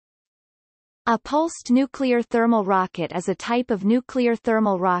A pulsed nuclear thermal rocket is a type of nuclear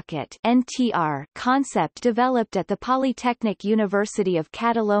thermal rocket (NTR) concept developed at the Polytechnic University of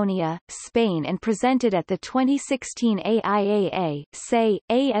Catalonia, Spain and presented at the 2016 AIAA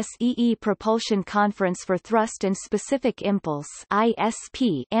ASEE Propulsion Conference for Thrust and Specific Impulse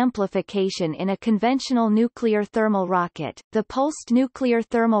 (ISP) amplification in a conventional nuclear thermal rocket. The pulsed nuclear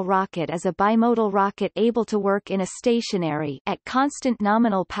thermal rocket is a bimodal rocket able to work in a stationary at constant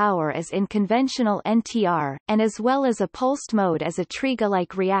nominal power as in conventional NTR, and as well as a pulsed mode as a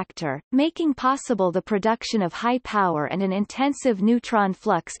Triga-like reactor, making possible the production of high power and an intensive neutron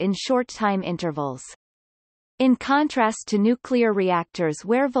flux in short time intervals. In contrast to nuclear reactors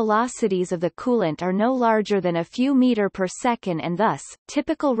where velocities of the coolant are no larger than a few meters per second and thus,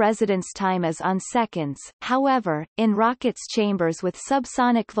 typical residence time is on seconds, however, in rockets chambers with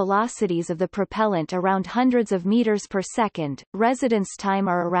subsonic velocities of the propellant around hundreds of meters per second, residence time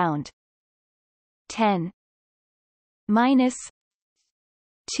are around 10 minus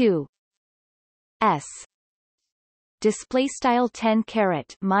 2 s display style 10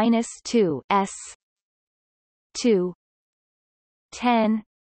 caret minus 2 s 2 10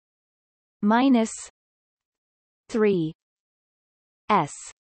 minus 3 s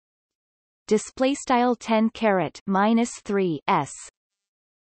display style 10 caret minus 3 s,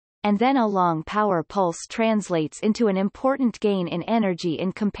 and then a long power pulse translates into an important gain in energy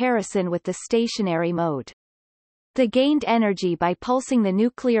in comparison with the stationary mode. The gained energy by pulsing the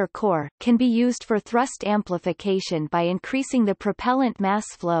nuclear core can be used for thrust amplification by increasing the propellant mass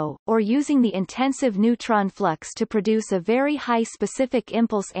flow, or using the intensive neutron flux to produce a very high specific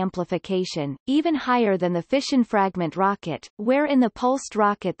impulse amplification, even higher than the fission fragment rocket, where in the pulsed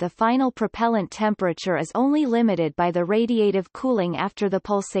rocket the final propellant temperature is only limited by the radiative cooling after the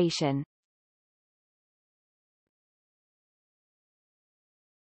pulsation.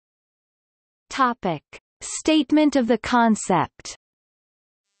 Topic. Statement of the concept.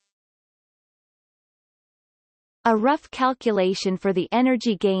 A rough calculation for the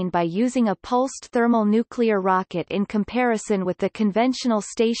energy gain by using a pulsed thermal nuclear rocket in comparison with the conventional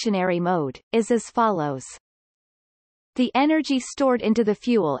stationary mode, is as follows. The energy stored into the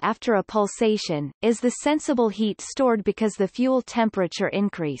fuel after a pulsation, is the sensible heat stored because the fuel temperature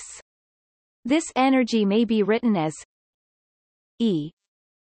increase. This energy may be written as E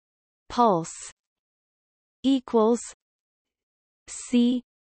pulse equals C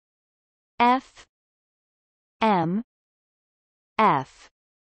F M F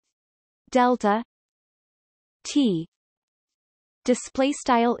delta T display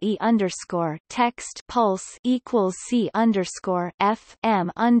style E underscore text pulse equals C underscore F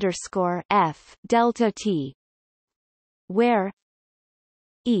M underscore F delta T, where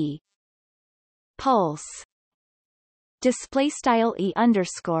E pulse display style E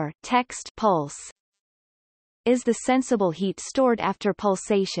underscore text pulse is the sensible heat stored after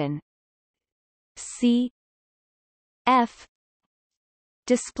pulsation. C F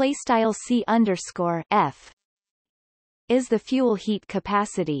display style C underscore F is the fuel heat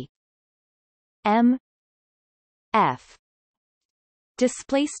capacity. M F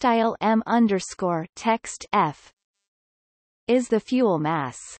display style M underscore text F is the fuel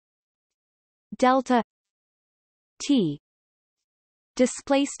mass. Delta T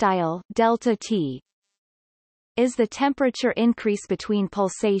display style delta T is the temperature increase between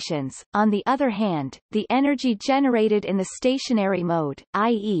pulsations. On the other hand, the energy generated in the stationary mode,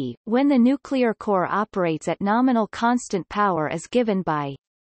 i.e., when the nuclear core operates at nominal constant power, is given by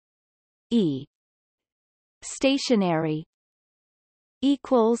E stationary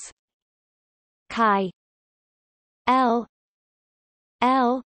equals chi L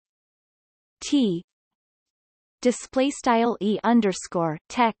L T display style E underscore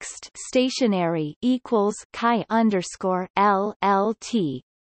text stationary equals chi underscore L L T,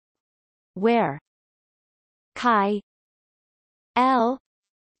 where chi L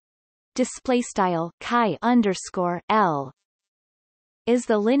display style chi underscore L is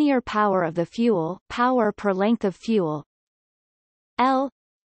the linear power of the fuel, power per length of fuel. L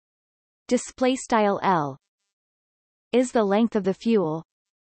display style L is the length of the fuel.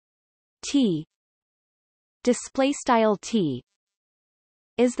 T display style T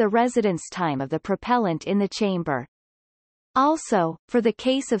is the residence time of the propellant in the chamber. Also, for the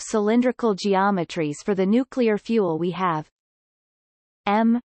case of cylindrical geometries for the nuclear fuel we have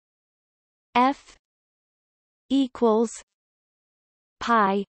M F equals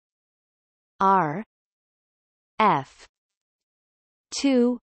pi R F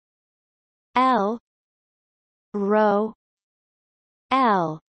 2 L rho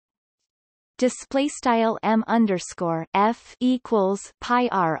L display style m underscore f equals pi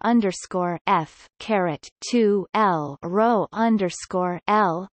r underscore f caret 2 l rho underscore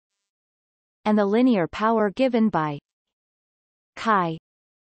l, and the linear power given by chi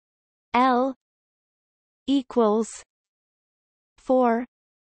l equals 4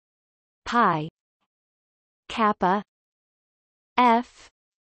 pi kappa f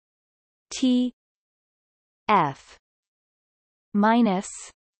t f minus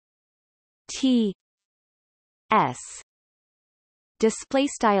t s. Display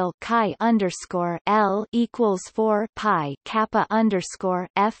style chi underscore l equals 4 pi kappa underscore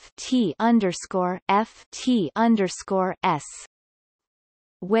f t underscore s,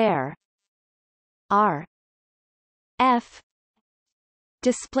 where r f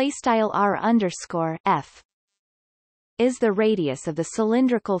display style r underscore f is the radius of the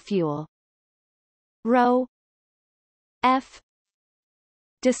cylindrical fuel, rho f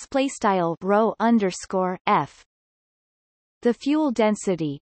display style rho underscore f the fuel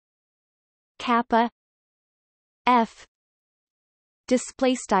density, kappa f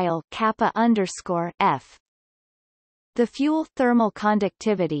display style kappa underscore f the fuel thermal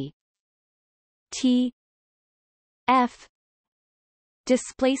conductivity, T f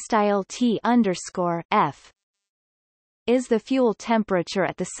display style T underscore f is the fuel temperature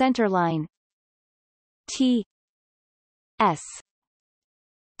at the center line, T s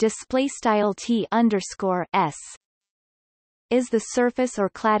display style T underscore s is the surface or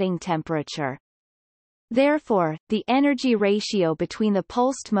cladding temperature. Therefore, the energy ratio between the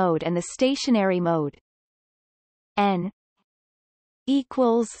pulsed mode and the stationary mode, N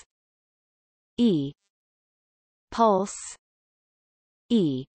equals E pulse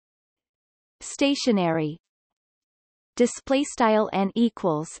E stationary, display style N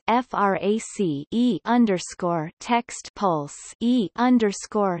equals frac E underscore text pulse E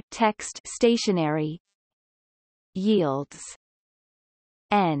underscore text stationary, yields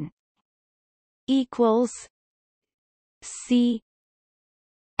N equals C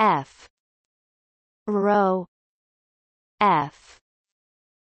F rho F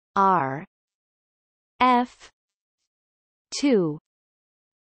R F 2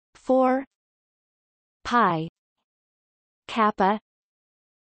 4 pi kappa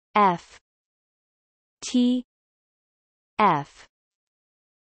F T F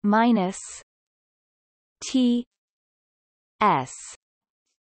minus T S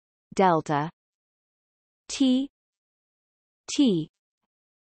delta T T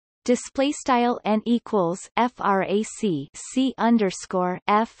display style N equals frac C underscore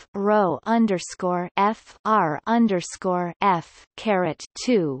F rho underscore F R underscore F caret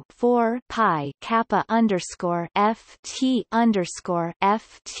 2 4 pi kappa underscore F T underscore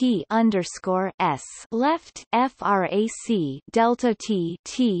S left frac delta T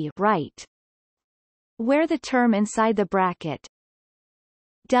T right, where the term inside the bracket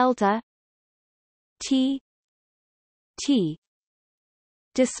delta T T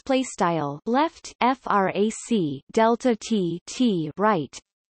display style left frac delta T T right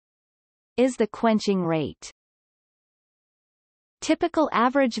is the quenching rate. Typical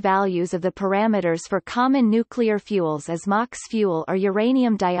average values of the parameters for common nuclear fuels as MOX fuel or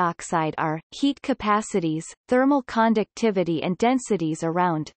uranium dioxide are heat capacities, thermal conductivity and densities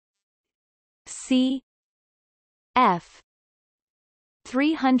around C F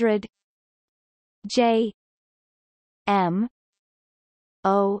 300 J M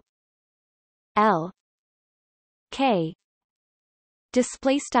O L K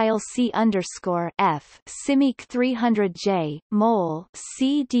display style C underscore F simic 300 J mole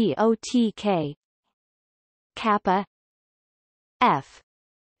C D O T K kappa F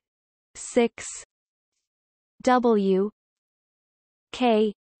 6 W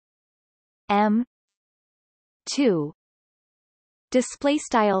K M 2 display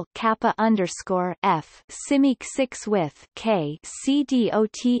style kappa underscore F simic 6 with K C D O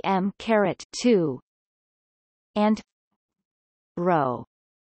T M caret 2 and rho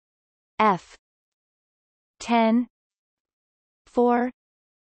F 10 4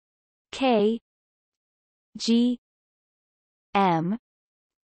 K G M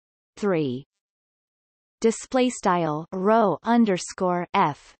 3 display style rho underscore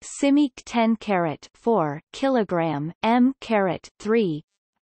F simic 10 caret 4 kilogram M caret 3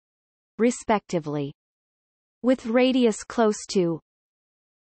 respectively, with radius close to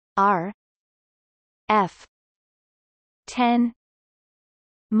R F 10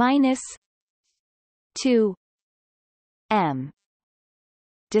 minus 2 M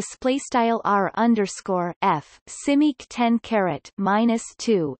display style R underscore F simic 10 caret minus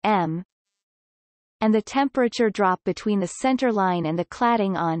 2 M, and the temperature drop between the center line and the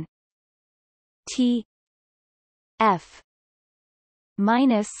cladding on T F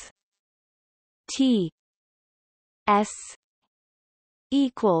minus T S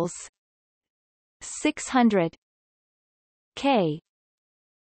equals 600 K.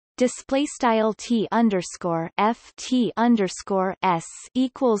 Display style T underscore F T underscore S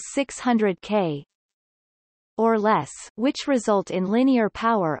equals 600 K or less, which result in linear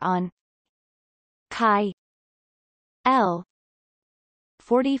power on chi L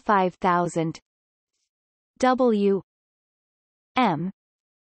 45,000 W M.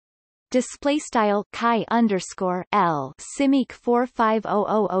 Display style chi underscore L simic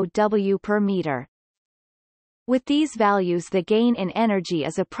 45000 W per meter. With these values, the gain in energy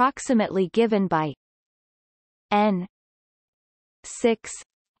is approximately given by N 6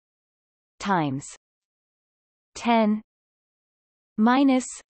 times 10 minus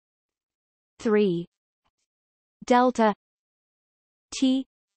 3 delta T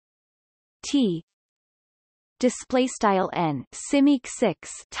T. Display style N simic 6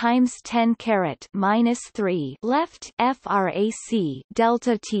 times 10 caret minus 3 left frac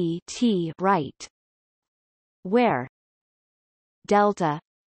delta T T right, where delta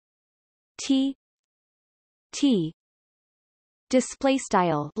T T display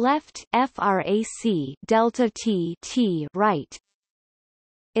style left frac delta T T right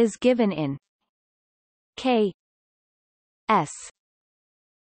is given in K S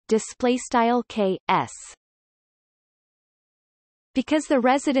display style K S. Because the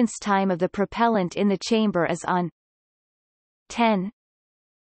residence time of the propellant in the chamber is on 10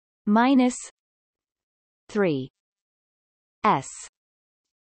 minus 3 S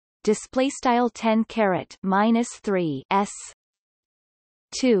display style 10 caret minus 3 S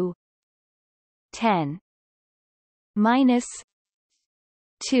 2 10 minus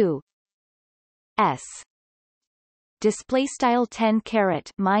 2 S display style 10 caret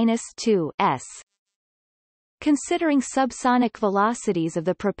minus 2 S. Considering subsonic velocities of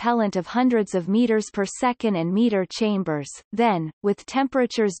the propellant of hundreds of meters per second and meter chambers, then, with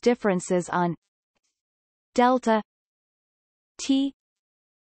temperatures differences on delta T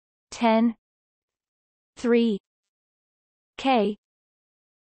 10 3 K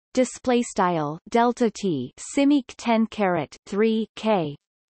display style delta T simic 10 caret 3 K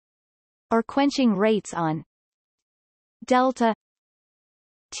or quenching rates on delta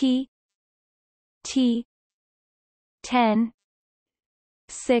T T 10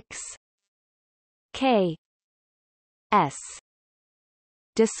 6 K S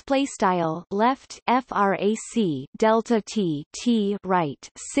display style left frac delta T T right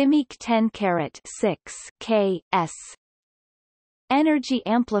simic 10 caret 6 K S. Energy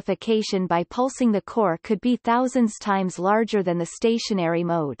amplification by pulsing the core could be thousands times larger than the stationary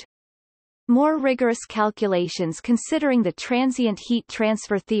mode. More rigorous calculations considering the transient heat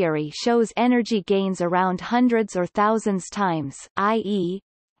transfer theory shows energy gains around hundreds or thousands times, i.e.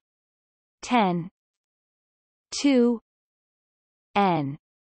 10 2 n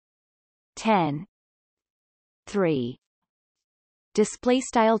 10 3 display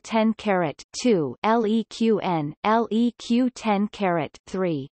style 10 caret 2 leq 10 caret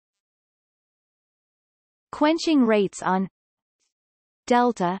 3. Quenching rates on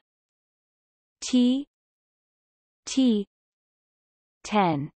delta T T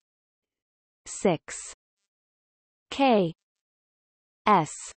 10 6 K S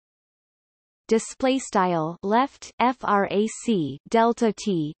display style left frac delta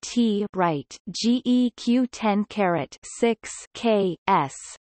T T right geq 10 caret 6 K S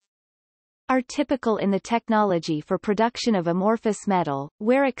are typical in the technology for production of amorphous metal,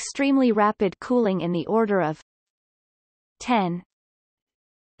 where extremely rapid cooling in the order of 10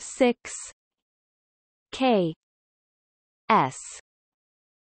 6 K S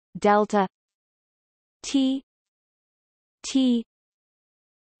delta T T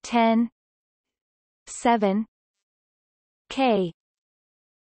 10 7 K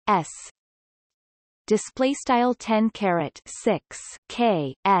S display style 10 caret 6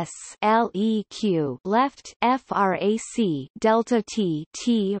 K S leq left frac delta T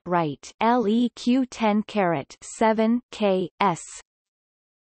T right leq 10 caret 7 K S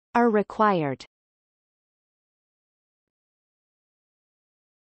are required.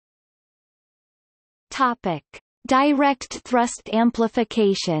 Topic: Direct thrust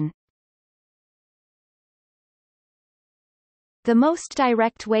amplification. The most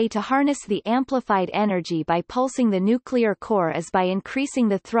direct way to harness the amplified energy by pulsing the nuclear core is by increasing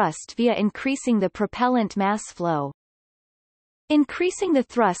the thrust via increasing the propellant mass flow. Increasing the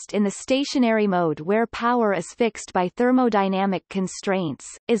thrust in the stationary mode where power is fixed by thermodynamic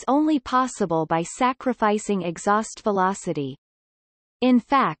constraints, is only possible by sacrificing exhaust velocity. In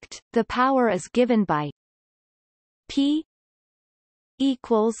fact, the power is given by P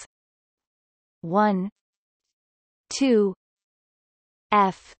equals 1 2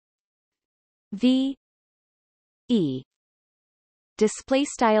 F V E. Display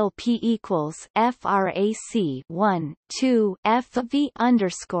style P equals frac 1 2 F V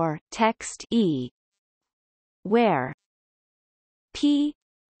underscore text E, where P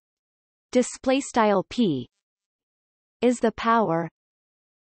display style P is the power,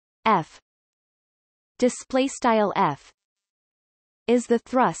 F display style F is the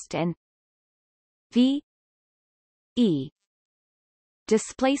thrust, and V E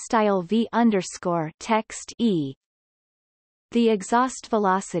display style V underscore text E the exhaust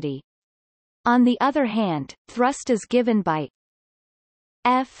velocity. On the other hand, thrust is given by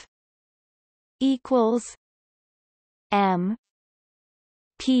F equals M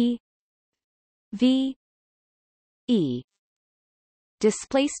P V E.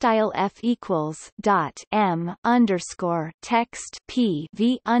 Display style F equals dot M underscore text P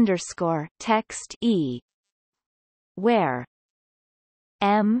V underscore text E, where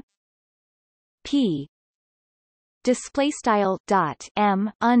M P display style dot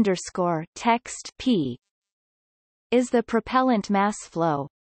M underscore text P is the propellant mass flow.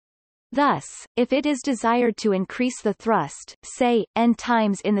 Thus, if it is desired to increase the thrust, say, n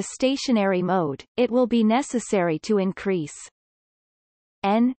times in the stationary mode, it will be necessary to increase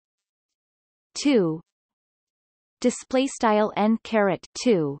n 2 display style n caret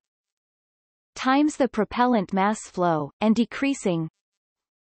 2 times the propellant mass flow, and decreasing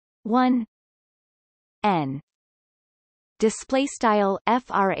 1 n display style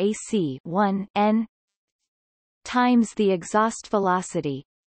frac 1 n times the exhaust velocity.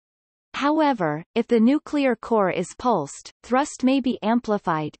 However, if the nuclear core is pulsed, thrust may be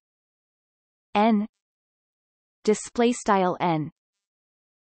amplified n display style n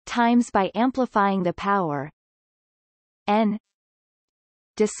times by amplifying the power n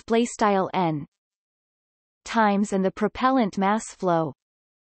display style n times and the propellant mass flow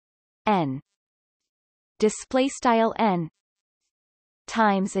n display style n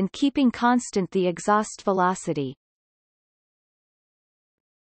times, and keeping constant the exhaust velocity.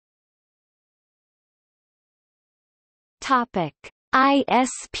 Topic: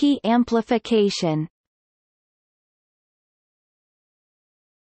 ISP amplification.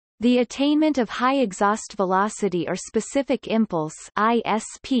 The attainment of high exhaust velocity or specific impulse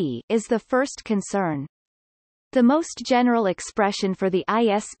 (ISP) is the first concern. The most general expression for the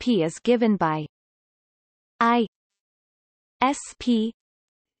ISP is given by I SP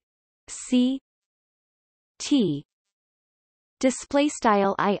C T display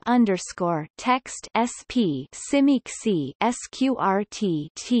style I underscore text SP simic C SQRT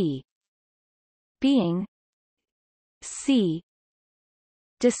T being C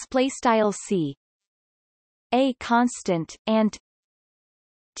display style C a constant and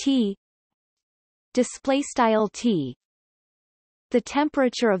T display style T the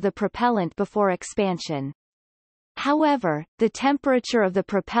temperature of the propellant before expansion. However, the temperature of the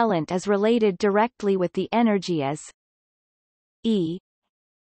propellant is related directly with the energy as E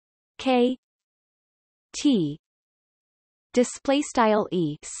K T display style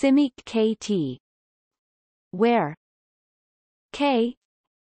E simic KT, where K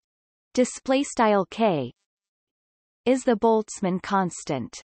display style K is the Boltzmann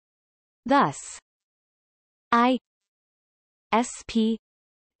constant. Thus I SP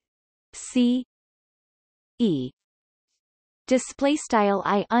C E display style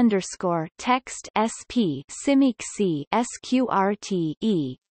I underscore text SP simic C SQRT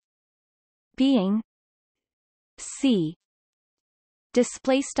E being C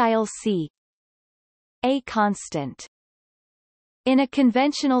display style C a constant. In a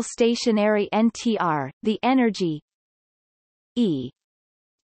conventional stationary NTR, the energy E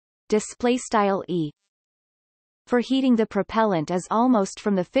display style E for heating the propellant is almost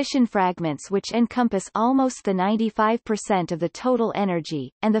from the fission fragments, which encompass almost the 95% of the total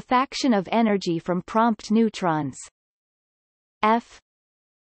energy, and the fraction of energy from prompt neutrons F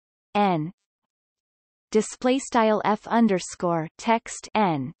N display style F underscore text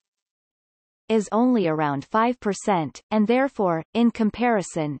N is only around 5%, and therefore, in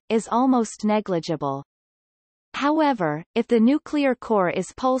comparison, is almost negligible. However, if the nuclear core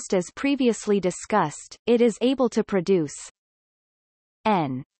is pulsed as previously discussed, it is able to produce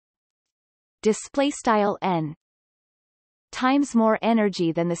N display style N times more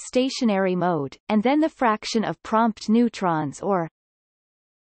energy than the stationary mode, and then the fraction of prompt neutrons, or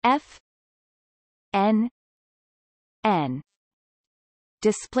F N N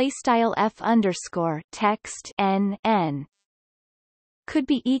display style F underscore text N N could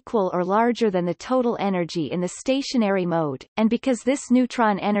be equal or larger than the total energy in the stationary mode, and because this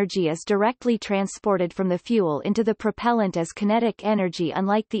neutron energy is directly transported from the fuel into the propellant as kinetic energy,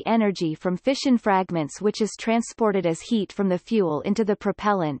 unlike the energy from fission fragments which is transported as heat from the fuel into the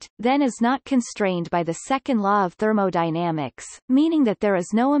propellant, then is not constrained by the second law of thermodynamics, meaning that there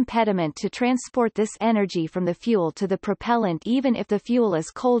is no impediment to transport this energy from the fuel to the propellant even if the fuel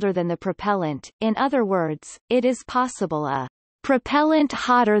is colder than the propellant. In other words, it is possible a propellant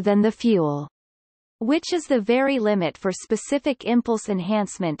hotter than the fuel, which is the very limit for specific impulse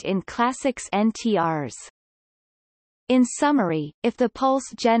enhancement in classics NTRs. In summary, if the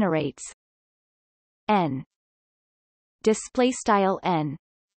pulse generates n n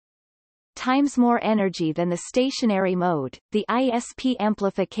times more energy than the stationary mode, the ISP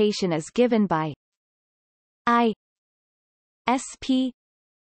amplification is given by ISP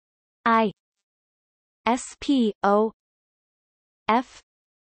O F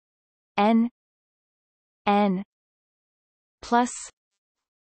n plus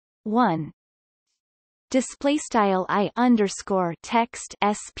 1. Display style I underscore text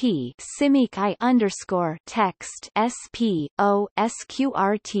SP simic I underscore text SP O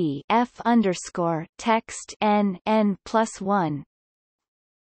SQRT F underscore text n plus 1,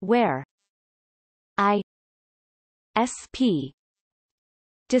 where SP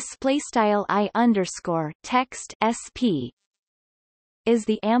display style I underscore text SP is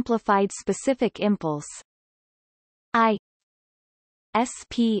the amplified specific impulse ISPO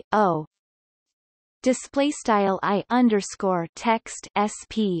display style I underscore text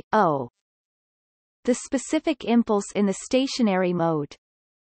SPO. The specific impulse in the stationary mode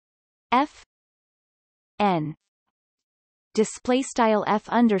F n display style F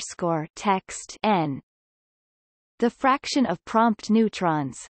underscore text n, the fraction of prompt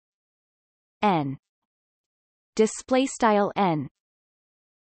neutrons n display style n,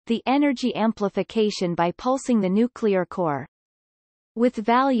 the energy amplification by pulsing the nuclear core with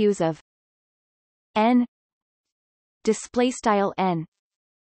values of n display style n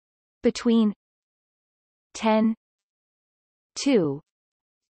between 10 2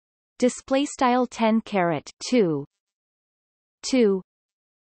 display style 10 caret 2 to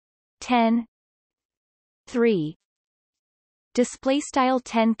 10 3 display style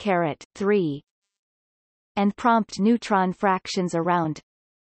 10 caret 3, and prompt neutron fractions around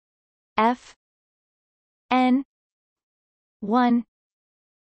F n 1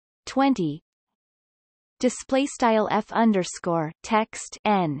 20 display style F underscore text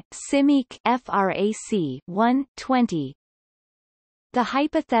n simic frac 1 20. The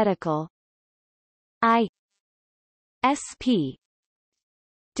hypothetical ISP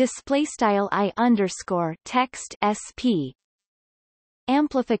display style I underscore text SP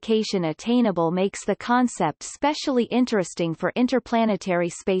amplification attainable makes the concept specially interesting for interplanetary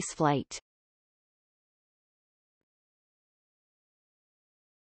spaceflight.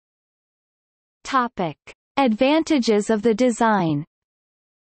 Topic: Advantages of the design.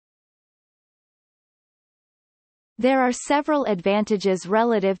 There are several advantages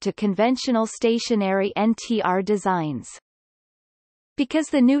relative to conventional stationary NTR designs. Because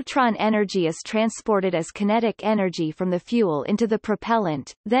the neutron energy is transported as kinetic energy from the fuel into the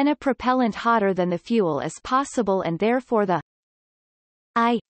propellant, then a propellant hotter than the fuel is possible, and therefore the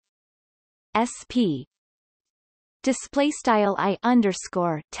ISP display style I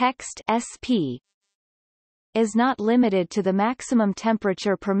underscore text SP is not limited to the maximum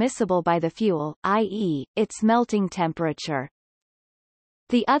temperature permissible by the fuel, i.e., its melting temperature.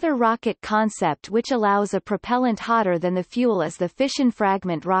 The other rocket concept which allows a propellant hotter than the fuel is the fission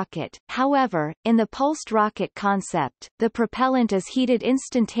fragment rocket. However, in the pulsed rocket concept, the propellant is heated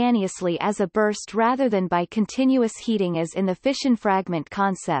instantaneously as a burst rather than by continuous heating as in the fission fragment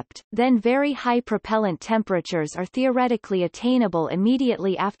concept. Then very high propellant temperatures are theoretically attainable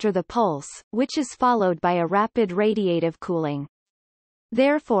immediately after the pulse, which is followed by a rapid radiative cooling.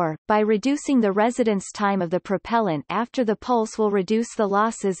 Therefore, by reducing the residence time of the propellant after the pulse will reduce the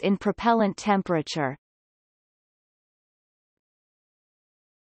losses in propellant temperature.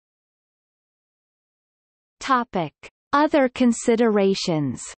 Topic: Other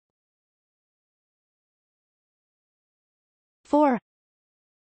considerations. For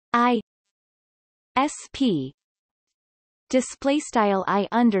ISP display style I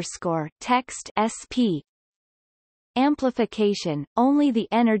underscore text SP amplification, only the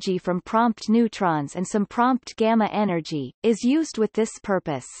energy from prompt neutrons and some prompt gamma energy, is used with this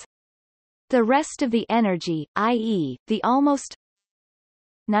purpose. The rest of the energy, i.e., the almost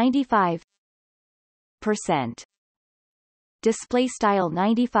 95% display style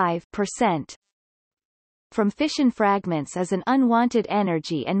 95% from fission fragments is an unwanted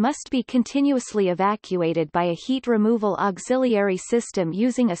energy and must be continuously evacuated by a heat removal auxiliary system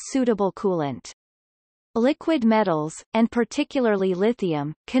using a suitable coolant. Liquid metals, and particularly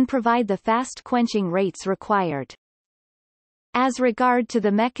lithium, can provide the fast quenching rates required. As regard to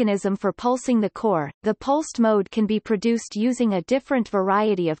the mechanism for pulsing the core, the pulsed mode can be produced using a different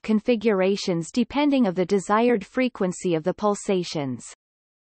variety of configurations depending on the desired frequency of the pulsations.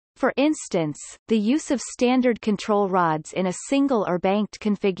 For instance, the use of standard control rods in a single or banked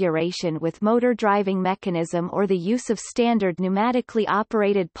configuration with motor driving mechanism or the use of standard pneumatically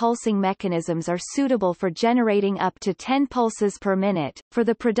operated pulsing mechanisms are suitable for generating up to 10 pulses per minute. For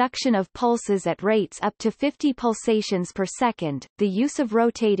the production of pulses at rates up to 50 pulsations per second, the use of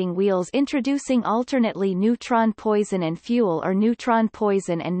rotating wheels introducing alternately neutron poison and fuel or neutron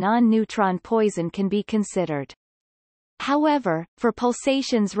poison and non-neutron poison can be considered. However, for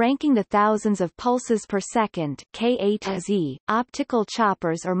pulsations ranking the thousands of pulses per second (kHz), optical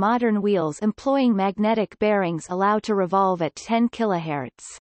choppers or modern wheels employing magnetic bearings allow to revolve at 10 kHz.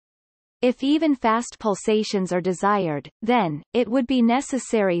 If even fast pulsations are desired, then, it would be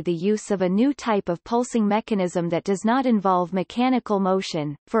necessary the use of a new type of pulsing mechanism that does not involve mechanical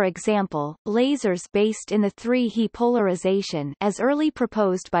motion, for example, lasers based in the 3He polarization as early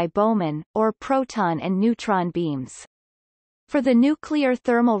proposed by Bowman, or proton and neutron beams. For the nuclear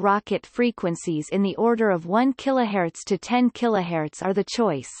thermal rocket frequencies in the order of 1 kHz to 10 kHz are the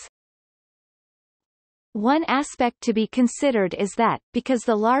choice. One aspect to be considered is that, because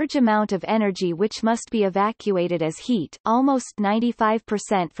the large amount of energy which must be evacuated as heat, almost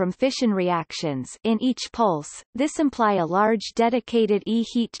 95% from fission reactions, in each pulse, this imply a large dedicated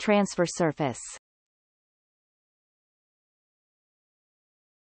heat transfer surface.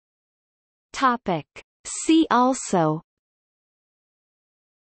 Topic. See also: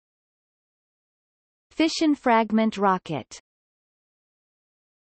 fission fragment rocket.